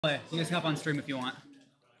Play. You guys can hop on stream if you want.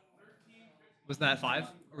 Was that 5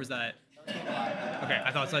 or was that? Okay,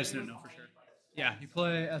 I thought so. I just didn't know for sure. Yeah, you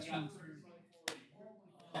play Astral.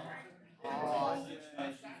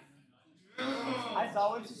 I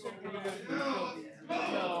thought it was just a video.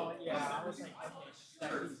 No, yeah, I was like,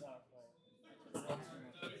 okay,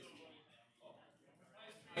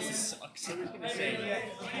 This sucks. there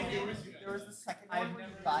was the second one where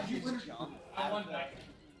you got his jump.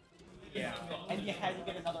 Yeah. And you had to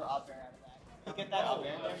get another up air out of that. You get that up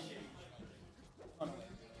air there,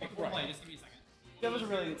 you run away. Just give me a second. That was a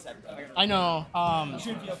really good set, though. I know. You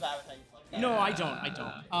shouldn't feel bad with how you played. No, I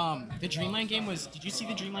don't. The Dreamland game was. Did you see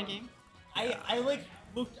the Dreamland game? I like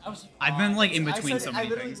looked. I was. I've been like in between so many I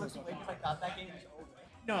literally things. looked away because I thought that game was over.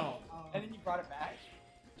 No. And then you brought it back.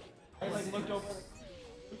 I like looked over.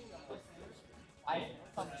 Like,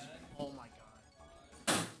 Oh my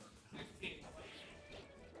god.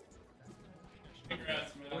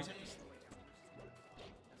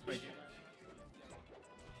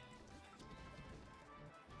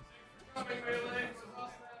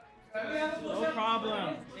 No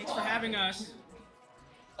problem. Thanks for having us.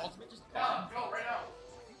 Ultimate just Go right now.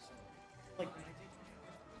 like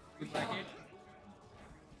Bracket.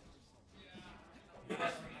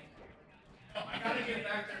 I gotta get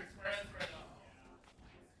back there. It's friends right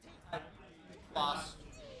now. lost.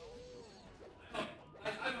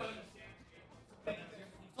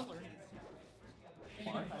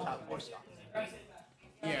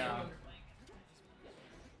 Yeah.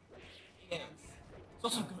 It's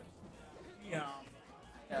also good. Yeah.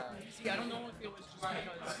 Yeah. See, I don't know if it was just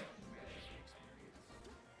because.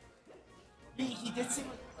 He did seem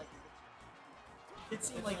like it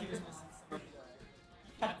seemed like he was missing some of the.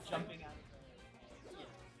 He kept jumping out of the.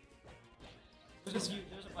 Yeah. There's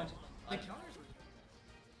a bunch of The things. counters were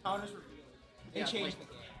Counters were really. They Yeah, changed like-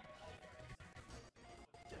 the game.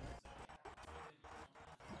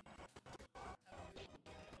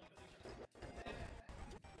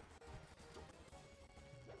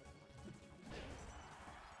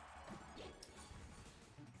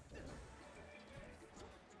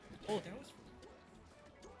 Oh, that was.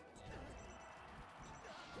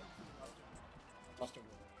 Buster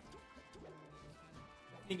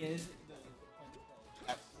Thing is,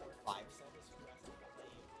 that 4-5 set is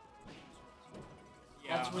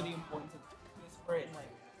Yeah. That's where the importance of this, where it like.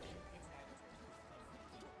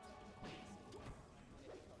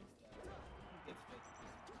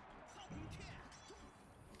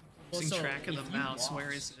 Losing Also, track of if the you mouse. lost,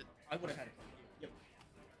 Where is it? I would have had it. Yep.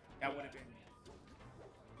 That would have been.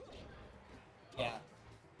 Yeah.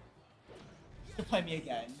 You can play me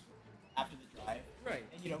again after the drive, Right.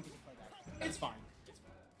 and you don't get to play back. It's fine.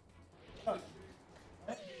 Oh.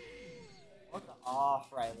 What the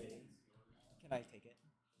off, Riley? Can I take it?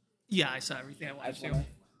 Yeah, I saw everything I wanted to. Are you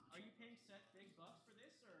paying Seth big bucks for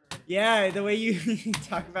this, or? Yeah, the way you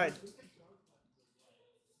talk about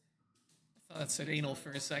I thought that said anal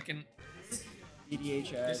for a second.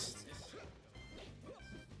 EDHS.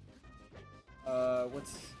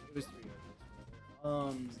 What's it was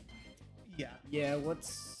 3. Yeah. Yeah,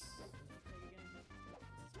 what's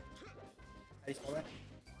how do you spell that?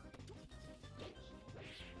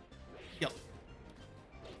 Yep.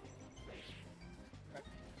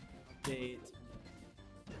 Update.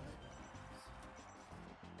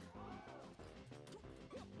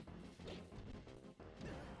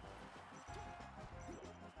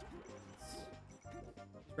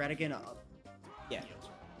 Rattigan up. Yeah.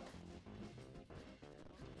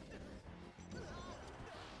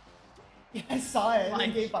 Yeah, I saw it. Like-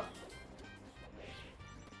 It gave up.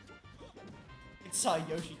 It saw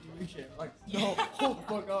Yoshi doing shit. Like, no, hold the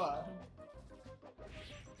fuck on.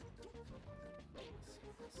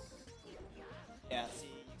 Yeah, see,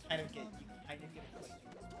 you kind of get a question.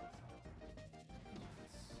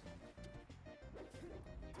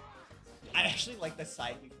 I actually like the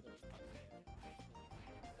side view for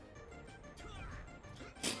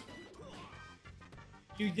the.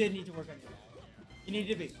 You did need to work on your back. You need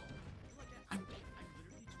to be.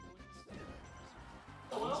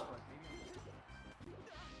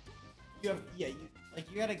 You have, yeah,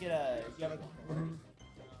 you gotta get a, you have a,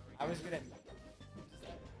 I was gonna,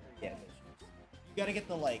 yeah, you gotta get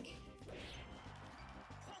the, like,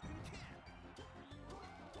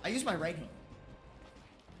 I use my right hand.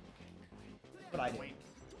 That's what I do.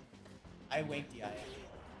 I wink DI.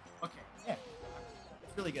 Okay. Yeah.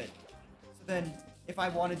 It's really good. So then, if I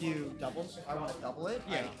want to do doubles, if I want to double it,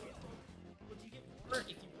 Yeah. I- Well, do you get more if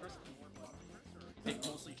you press the more buttons, or is it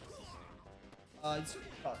mostly just? it's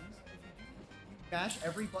buttons. You mash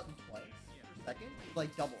every button twice per second, you,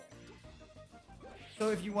 like double it. So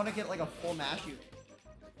if you want to get like a full mash, you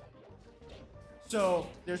So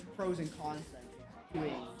there's pros and cons then to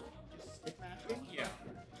doing just stick mashing. Yeah.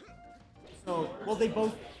 So well, they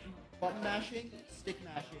both button mashing, stick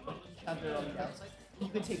mashing, each have their own downsides. You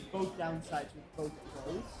can take both downsides with both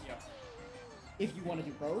pros Yeah. if you want to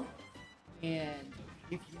do both. And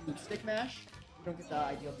if you stick mash, you don't get the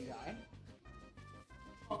ideal DI.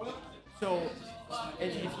 So,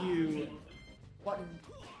 and if you button,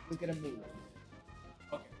 you'll get a move.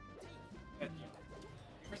 Okay. But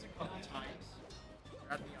yeah. First a couple times.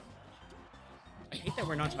 Grab me on that. I hate that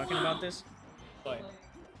we're not talking about this, but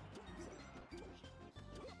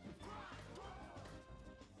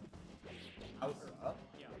Out or up.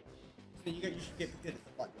 yeah. So you should get good at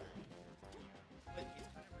the button. But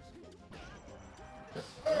it's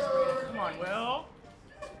kind of Come on, Will.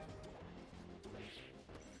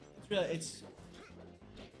 It's really it's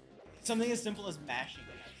something as simple as mashing.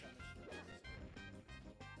 Can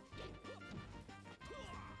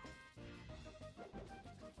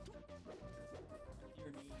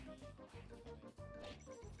have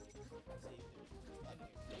so much Your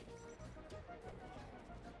knee.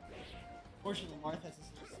 Fortunately, Marth has this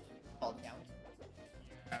little skill called down.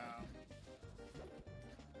 Yeah.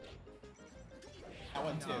 That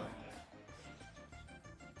one too.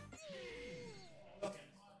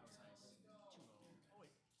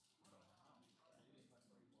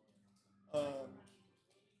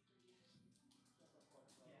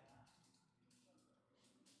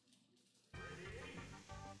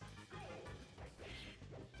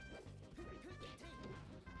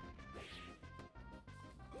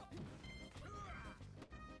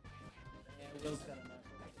 Yeah, Will's got enough.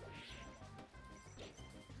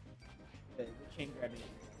 The chain grabbing.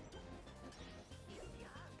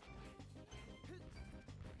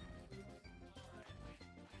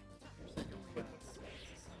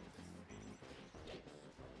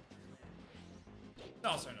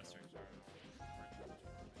 No, sorry, no, sorry.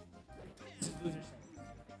 Loser sentence.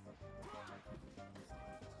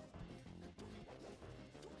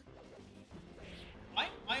 I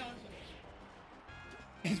honestly.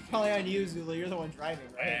 It's probably on you, Zula. You're the one driving,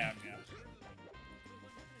 I right? am, yeah.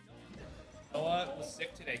 Noah was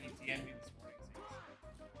sick today. He DM'd me this morning.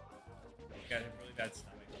 He got a really bad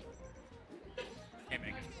stomach. Can't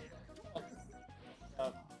make it.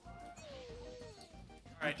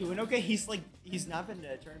 Alright. Doing okay. He's not been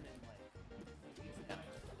to a tournament in like weeks now.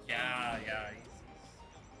 Yeah.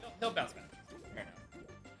 He'll bounce back. Fair enough.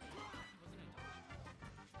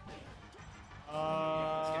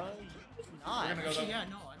 He's not. We're gonna go Actually, though. yeah,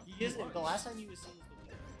 no. He isn't. The last time he was seen was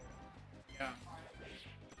the week. Yeah.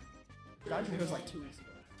 Dodger was like 2 weeks ago.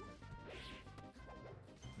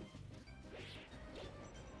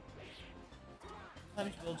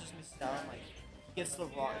 Sometimes Will just misses out on like he gets the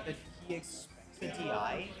wrong that he expects a DI or he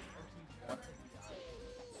wants a DI.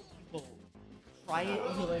 So people try it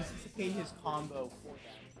and he'll anticipate his combo for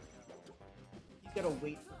that. He's gotta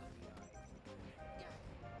wait for the DI.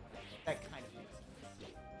 That kind of makes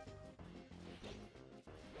sense.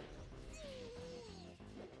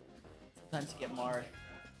 Sometimes you get marred.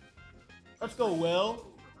 Let's go, Will.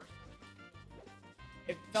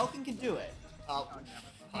 If Falcon can do it. Oh,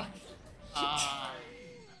 fuck.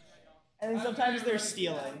 And then sometimes they're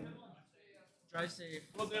stealing. Drive safe.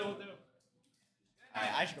 We'll do.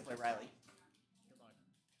 Alright, I should go play Riley.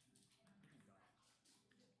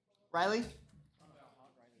 Riley?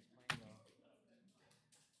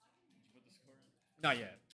 Not yet.